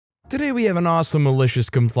Today we have an awesome malicious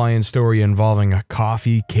compliance story involving a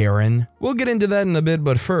coffee Karen. We'll get into that in a bit,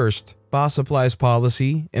 but first, boss applies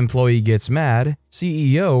policy, employee gets mad,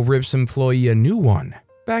 CEO rips employee a new one.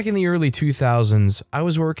 Back in the early 2000s, I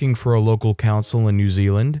was working for a local council in New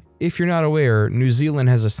Zealand. If you're not aware, New Zealand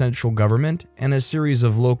has a central government and a series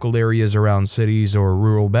of local areas around cities or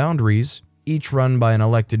rural boundaries, each run by an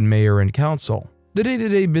elected mayor and council. The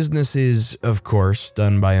day-to-day business is, of course,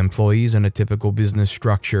 done by employees in a typical business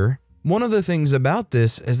structure. One of the things about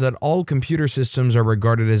this is that all computer systems are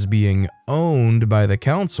regarded as being owned by the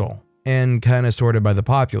council and kinda sorta by the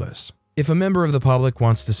populace. If a member of the public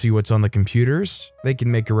wants to see what's on the computers, they can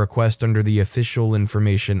make a request under the Official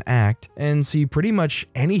Information Act and see pretty much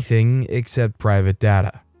anything except private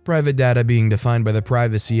data. Private data being defined by the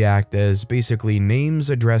Privacy Act as basically names,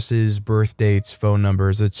 addresses, birth dates, phone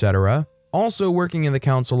numbers, etc. Also working in the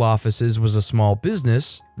council offices was a small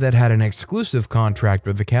business that had an exclusive contract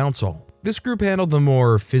with the council. This group handled the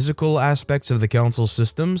more physical aspects of the council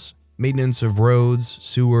systems, maintenance of roads,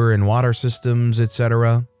 sewer and water systems,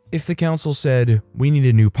 etc. If the council said, "We need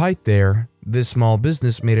a new pipe there," this small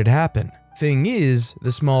business made it happen. Thing is,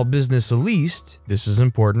 the small business leased, this is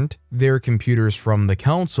important, their computers from the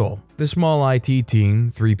council. The small IT team,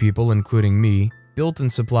 3 people including me, built and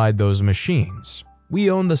supplied those machines. We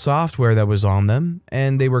owned the software that was on them,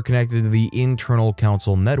 and they were connected to the internal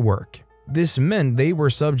council network. This meant they were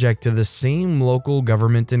subject to the same local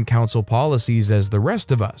government and council policies as the rest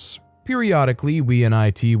of us. Periodically, we in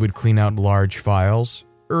IT would clean out large files.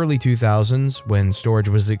 Early 2000s, when storage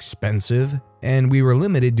was expensive, and we were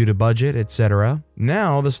limited due to budget, etc.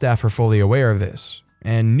 Now the staff are fully aware of this,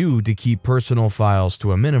 and knew to keep personal files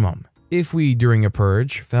to a minimum. If we, during a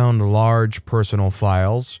purge, found large personal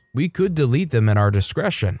files, we could delete them at our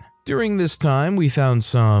discretion. During this time, we found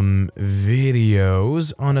some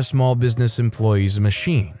videos on a small business employee's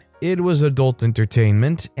machine. It was adult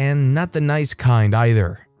entertainment, and not the nice kind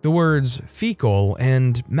either. The words fecal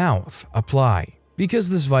and mouth apply. Because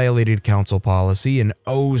this violated council policy in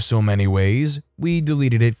oh so many ways, we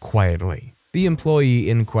deleted it quietly. The employee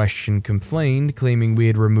in question complained, claiming we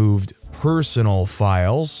had removed personal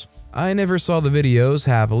files. I never saw the videos,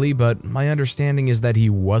 happily, but my understanding is that he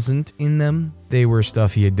wasn't in them. They were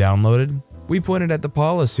stuff he had downloaded. We pointed at the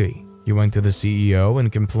policy. He went to the CEO and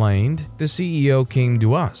complained. The CEO came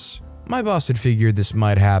to us. My boss had figured this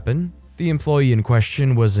might happen. The employee in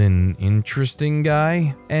question was an interesting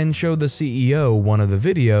guy and showed the CEO one of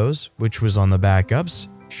the videos, which was on the backups,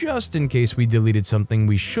 just in case we deleted something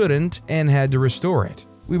we shouldn't and had to restore it.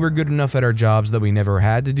 We were good enough at our jobs that we never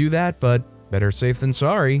had to do that, but better safe than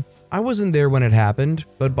sorry. I wasn't there when it happened,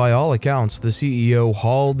 but by all accounts, the CEO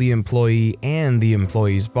hauled the employee and the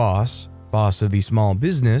employee's boss of the small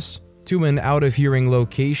business, to an out-of-hearing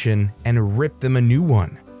location and ripped them a new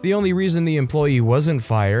one. The only reason the employee wasn't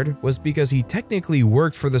fired was because he technically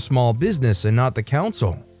worked for the small business and not the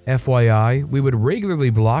council. FYI, we would regularly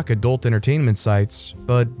block adult entertainment sites,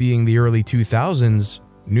 but being the early 2000s,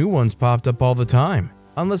 new ones popped up all the time.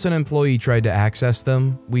 Unless an employee tried to access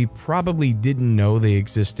them, we probably didn't know they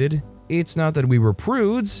existed. It's not that we were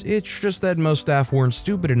prudes, it's just that most staff weren't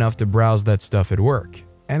stupid enough to browse that stuff at work.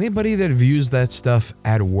 Anybody that views that stuff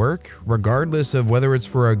at work, regardless of whether it's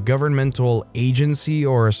for a governmental agency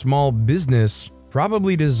or a small business,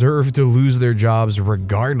 probably deserve to lose their jobs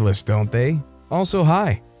regardless, don't they? Also,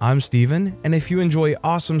 hi, I'm Steven, and if you enjoy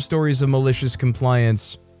awesome stories of malicious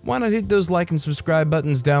compliance, why not hit those like and subscribe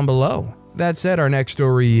buttons down below? That said, our next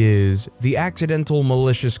story is The Accidental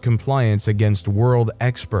Malicious Compliance Against World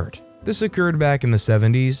Expert. This occurred back in the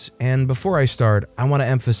 70s, and before I start, I want to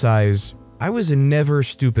emphasize, I was never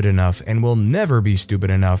stupid enough and will never be stupid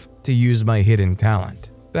enough to use my hidden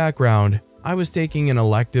talent. Background, I was taking an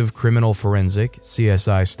elective criminal forensic,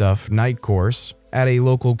 CSI stuff, night course at a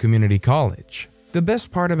local community college. The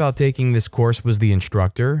best part about taking this course was the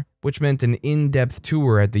instructor, which meant an in-depth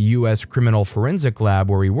tour at the US Criminal Forensic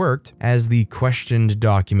Lab where he worked as the questioned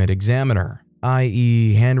document examiner,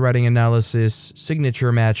 i.e. handwriting analysis,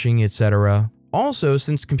 signature matching, etc. Also,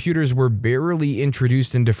 since computers were barely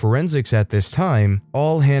introduced into forensics at this time,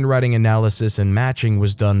 all handwriting analysis and matching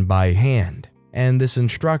was done by hand, and this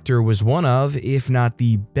instructor was one of, if not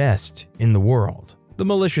the best, in the world. The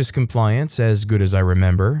malicious compliance, as good as I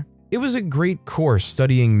remember. It was a great course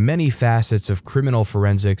studying many facets of criminal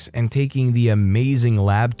forensics and taking the amazing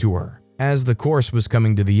lab tour. As the course was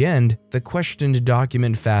coming to the end, the questioned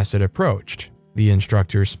document facet approached, the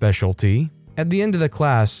instructor's specialty. At the end of the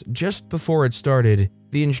class, just before it started,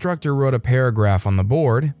 the instructor wrote a paragraph on the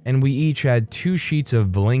board, and we each had 2 sheets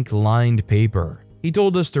of blank lined paper. He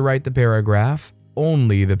told us to write the paragraph,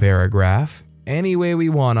 only the paragraph, any way we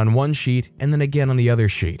want on one sheet and then again on the other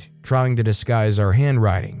sheet, trying to disguise our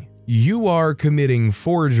handwriting. You are committing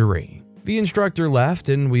forgery. The instructor left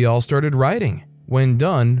and we all started writing. When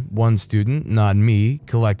done, one student, not me,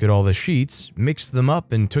 collected all the sheets, mixed them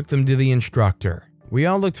up, and took them to the instructor. We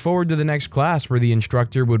all looked forward to the next class where the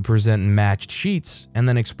instructor would present matched sheets and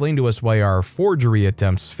then explain to us why our forgery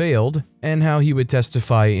attempts failed and how he would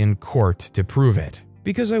testify in court to prove it.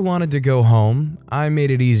 Because I wanted to go home, I made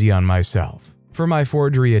it easy on myself. For my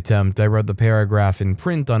forgery attempt, I wrote the paragraph in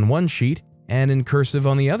print on one sheet and in cursive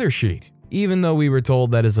on the other sheet, even though we were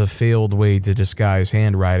told that is a failed way to disguise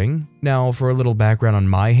handwriting. Now, for a little background on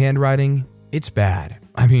my handwriting, it's bad.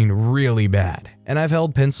 I mean, really bad. And I've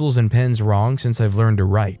held pencils and pens wrong since I've learned to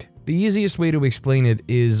write. The easiest way to explain it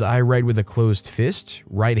is I write with a closed fist,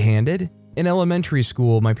 right-handed. In elementary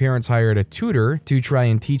school, my parents hired a tutor to try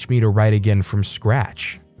and teach me to write again from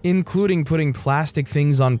scratch, including putting plastic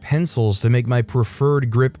things on pencils to make my preferred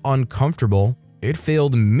grip uncomfortable. It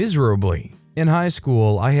failed miserably. In high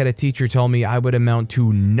school, I had a teacher tell me I would amount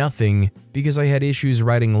to nothing because I had issues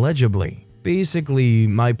writing legibly. Basically,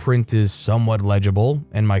 my print is somewhat legible,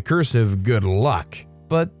 and my cursive, good luck.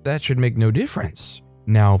 But that should make no difference.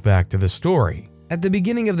 Now back to the story. At the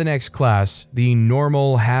beginning of the next class, the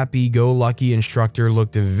normal, happy-go-lucky instructor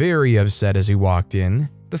looked very upset as he walked in.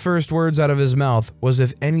 The first words out of his mouth was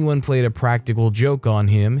if anyone played a practical joke on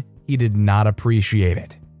him, he did not appreciate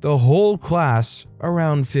it. The whole class,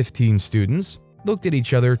 around 15 students, looked at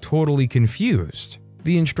each other totally confused.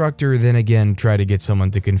 The instructor then again tried to get someone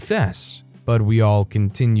to confess, but we all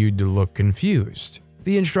continued to look confused.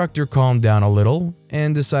 The instructor calmed down a little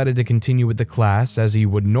and decided to continue with the class as he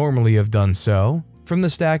would normally have done so. From the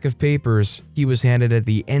stack of papers he was handed at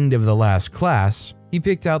the end of the last class, he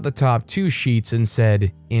picked out the top 2 sheets and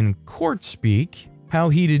said, in court speak, how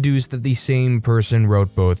he deduced that the same person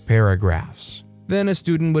wrote both paragraphs. Then a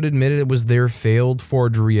student would admit it was their failed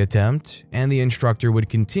forgery attempt, and the instructor would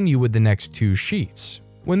continue with the next 2 sheets.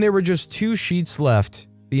 When there were just 2 sheets left,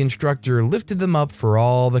 the instructor lifted them up for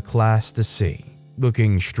all the class to see.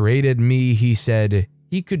 Looking straight at me, he said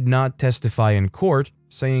he could not testify in court,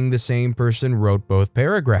 saying the same person wrote both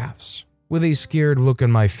paragraphs. With a scared look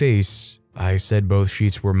on my face, I said both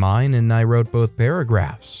sheets were mine and I wrote both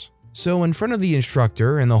paragraphs. So in front of the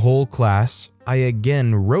instructor and the whole class, I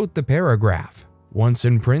again wrote the paragraph, once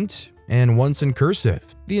in print and once in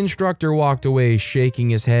cursive. The instructor walked away shaking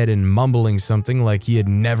his head and mumbling something like he had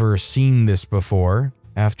never seen this before.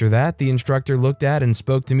 After that, the instructor looked at and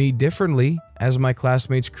spoke to me differently as my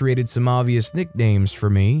classmates created some obvious nicknames for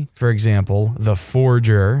me. For example, the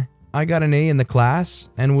Forger. I got an A in the class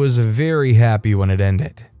and was very happy when it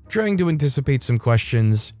ended. Trying to anticipate some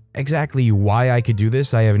questions, exactly why I could do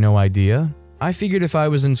this, I have no idea. I figured if I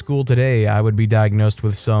was in school today, I would be diagnosed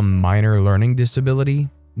with some minor learning disability.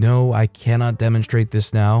 No, I cannot demonstrate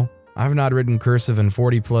this now. I've not written cursive in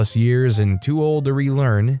 40+ years and too old to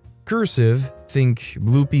relearn. Cursive, think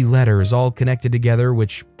loopy letters all connected together,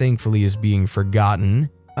 which thankfully is being forgotten.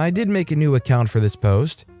 I did make a new account for this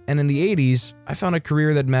post, and in the 80s, I found a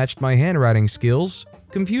career that matched my handwriting skills: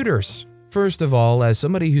 computers. First of all, as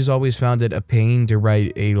somebody who's always found it a pain to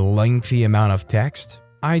write a lengthy amount of text,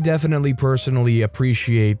 I definitely personally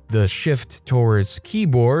appreciate the shift towards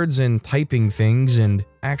keyboards and typing things and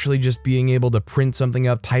actually just being able to print something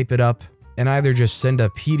up, type it up, and either just send a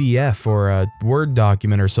PDF or a Word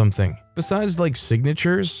document or something. Besides like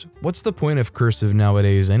signatures, what's the point of cursive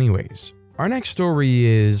nowadays anyways? Our next story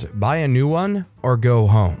is buy a new one or go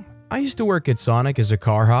home. I used to work at Sonic as a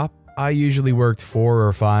car hop. I usually worked 4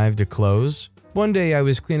 or 5 to close. One day I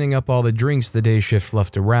was cleaning up all the drinks the day shift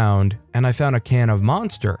left around, and I found a can of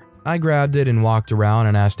Monster. I grabbed it and walked around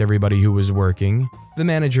and asked everybody who was working. The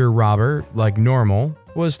manager, Robert, like normal,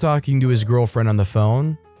 was talking to his girlfriend on the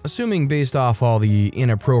phone, assuming based off all the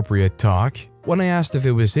inappropriate talk. When I asked if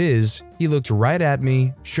it was his, he looked right at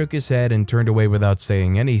me, shook his head, and turned away without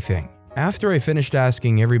saying anything. After I finished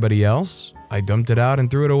asking everybody else, I dumped it out and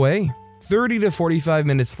threw it away. 30 to 45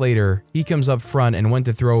 minutes later, he comes up front and went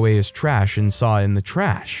to throw away his trash and saw it in the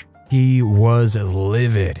trash. He was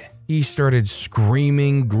livid. He started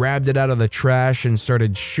screaming, grabbed it out of the trash, and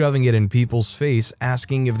started shoving it in people's face,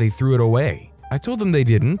 asking if they threw it away. I told them they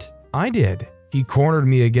didn't. I did. He cornered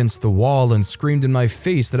me against the wall and screamed in my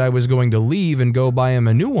face that I was going to leave and go buy him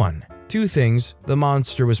a new one. 2 things: the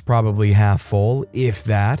Monster was probably half full, if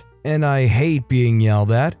that, and I hate being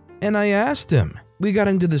yelled at, and I asked him. We got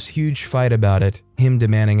into this huge fight about it, him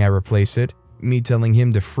demanding I replace it, me telling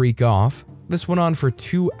him to freak off. This went on for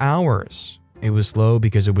 2 hours. It was slow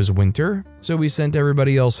because it was winter, so we sent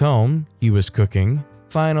everybody else home. He was cooking.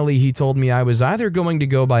 Finally, he told me I was either going to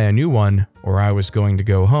go buy a new one or I was going to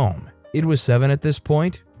go home. It was 7 at this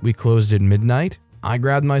point. We closed at midnight. I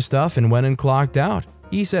grabbed my stuff and went and clocked out.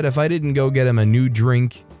 He said if I didn't go get him a new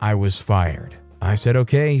drink, I was fired. I said,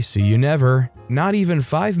 okay, see you never. Not even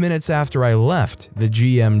 5 minutes after I left, the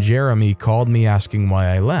GM Jeremy called me asking why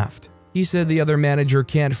I left. He said the other manager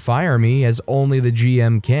can't fire me as only the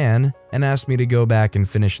GM can and asked me to go back and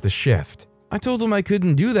finish the shift. I told him I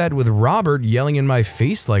couldn't do that with Robert yelling in my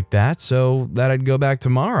face like that, so that I'd go back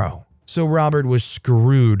tomorrow. So Robert was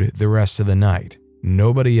screwed the rest of the night.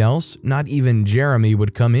 Nobody else, not even Jeremy,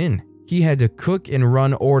 would come in. He had to cook and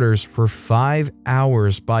run orders for 5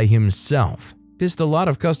 hours by himself. Pissed a lot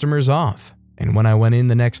of customers off. And when I went in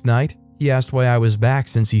the next night, he asked why I was back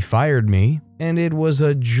since he fired me, and it was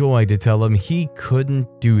a joy to tell him he couldn't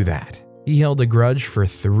do that. He held a grudge for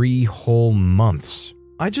 3 whole months.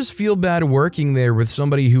 I just feel bad working there with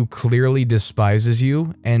somebody who clearly despises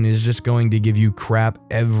you and is just going to give you crap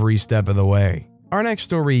every step of the way. Our next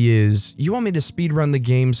story is, you want me to speedrun the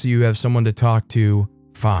game so you have someone to talk to?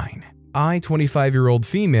 Fine. I, 25-year-old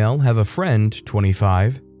female, have a friend,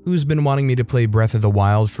 25, who's been wanting me to play Breath of the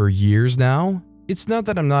Wild for years now. It's not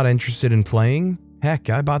that I'm not interested in playing.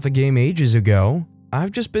 Heck, I bought the game ages ago.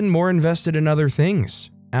 I've just been more invested in other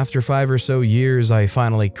things. After 5 or so years, I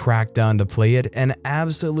finally cracked down to play it and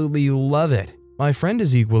absolutely love it. My friend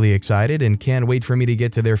is equally excited and can't wait for me to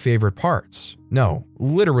get to their favorite parts. No,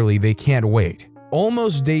 literally they can't wait.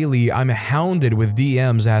 Almost daily, I'm hounded with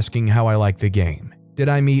DMs asking how I like the game. Did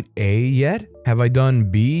I meet A yet? Have I done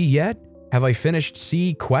B yet? Have I finished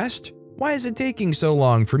C quest? Why is it taking so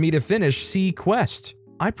long for me to finish C quest?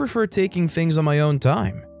 I prefer taking things on my own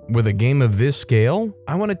time. With a game of this scale,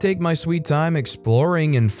 I want to take my sweet time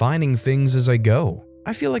exploring and finding things as I go.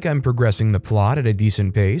 I feel like I'm progressing the plot at a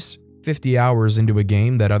decent pace, 50 hours into a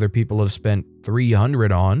game that other people have spent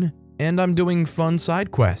 300 on, and I'm doing fun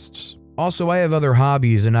side quests. Also, I have other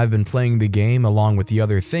hobbies and I've been playing the game along with the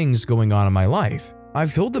other things going on in my life.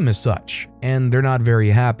 I've told them as such, and they're not very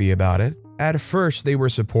happy about it. At first, they were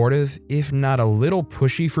supportive, if not a little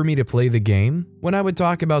pushy for me to play the game. When I would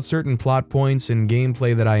talk about certain plot points and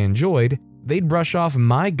gameplay that I enjoyed, they'd brush off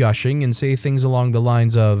my gushing and say things along the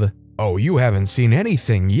lines of, "Oh, you haven't seen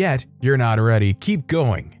anything yet, you're not ready, keep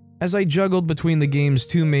going." As I juggled between the game's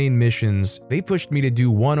 2 main missions, they pushed me to do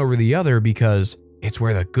one over the other because it's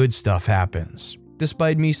where the good stuff happens.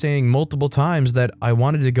 Despite me saying multiple times that I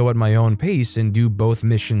wanted to go at my own pace and do both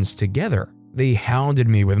missions together, they hounded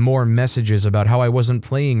me with more messages about how I wasn't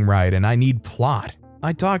playing right and I need plot.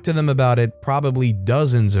 I talked to them about it probably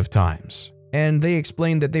dozens of times, and they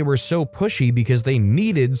explained that they were so pushy because they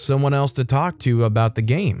needed someone else to talk to about the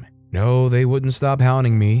game. No, they wouldn't stop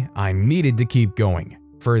hounding me. I needed to keep going.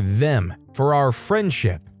 For them, for our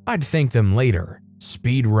friendship. I'd thank them later.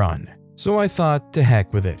 Speedrun. So I thought, to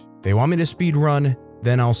heck with it. They want me to speedrun,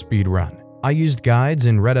 then I'll speedrun. I used guides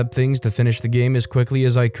and read up things to finish the game as quickly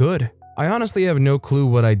as I could. I honestly have no clue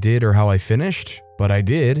what I did or how I finished, but I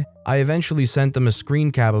did. I eventually sent them a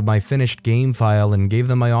screen cap of my finished game file and gave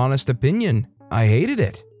them my honest opinion. I hated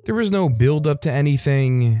it. There was no build up to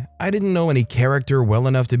anything. I didn't know any character well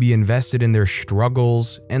enough to be invested in their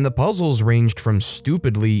struggles, and the puzzles ranged from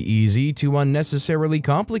stupidly easy to unnecessarily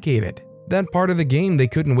complicated. That part of the game they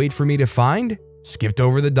couldn't wait for me to find? Skipped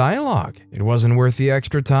over the dialogue. It wasn't worth the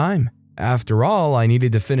extra time. After all, I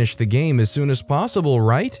needed to finish the game as soon as possible,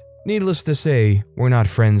 right? Needless to say, we're not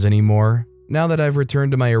friends anymore. Now that I've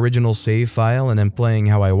returned to my original save file and am playing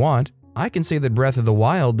how I want, I can say that Breath of the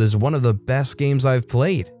Wild is one of the best games I've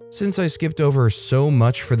played. Since I skipped over so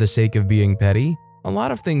much for the sake of being petty, a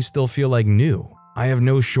lot of things still feel like new. I have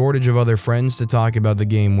no shortage of other friends to talk about the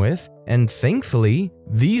game with, and thankfully,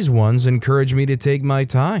 these ones encourage me to take my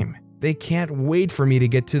time. They can't wait for me to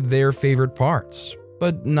get to their favorite parts.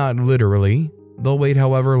 But not literally. They'll wait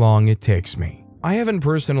however long it takes me. I haven't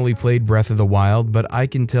personally played Breath of the Wild, but I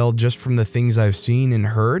can tell just from the things I've seen and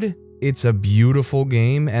heard, it's a beautiful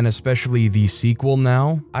game, and especially the sequel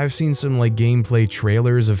now. I've seen some gameplay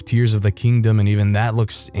trailers of Tears of the Kingdom, and even that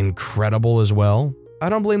looks incredible as well. I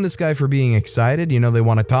don't blame this guy for being excited, they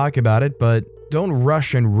want to talk about it, but don't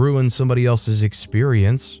rush and ruin somebody else's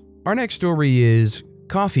experience. Our next story is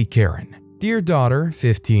Coffee Karen. Dear daughter,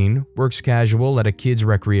 15, works casual at a kids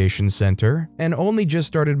recreation center and only just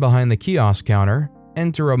started behind the kiosk counter.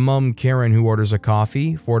 Enter a mum Karen who orders a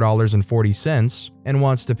coffee, $4.40, and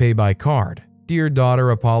wants to pay by card. Dear daughter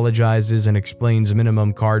apologizes and explains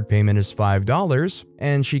minimum card payment is $5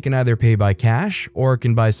 and she can either pay by cash or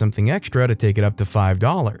can buy something extra to take it up to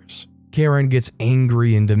 $5. Karen gets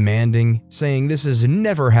angry and demanding, saying this has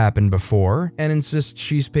never happened before, and insists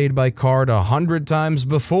she's paid by card 100 times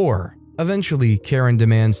before. Eventually, Karen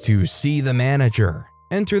demands to see the manager.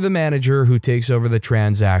 Enter the manager, who takes over the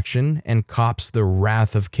transaction and cops the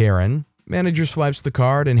wrath of Karen. Manager swipes the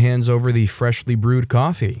card and hands over the freshly brewed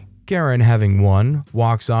coffee. Karen, having won,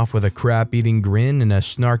 walks off with a crap-eating grin and a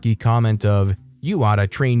snarky comment of, "You ought to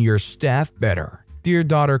train your staff better." Dear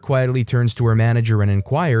daughter quietly turns to her manager and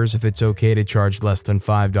inquires if it's okay to charge less than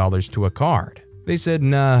 $5 to a card. They said,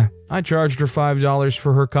 "Nah, I charged her $5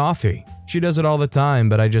 for her coffee. She does it all the time,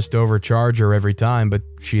 but I just overcharge her every time, but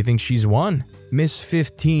she thinks she's won." Miss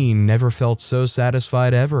 15 never felt so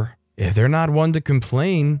satisfied ever. If they're not one to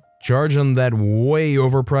complain, charge them that way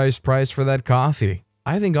overpriced price for that coffee.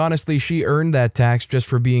 I think honestly she earned that tax just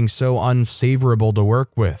for being so unsavorable to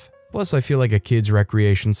work with. Plus, I feel like a kid's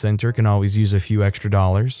recreation center can always use a few extra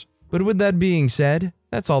dollars. But with that being said,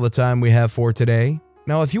 that's all the time we have for today.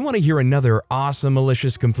 Now, if you want to hear another awesome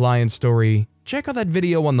malicious compliance story, check out that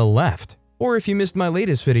video on the left. Or if you missed my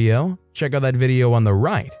latest video, check out that video on the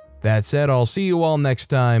right. That said, I'll see you all next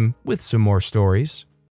time with some more stories.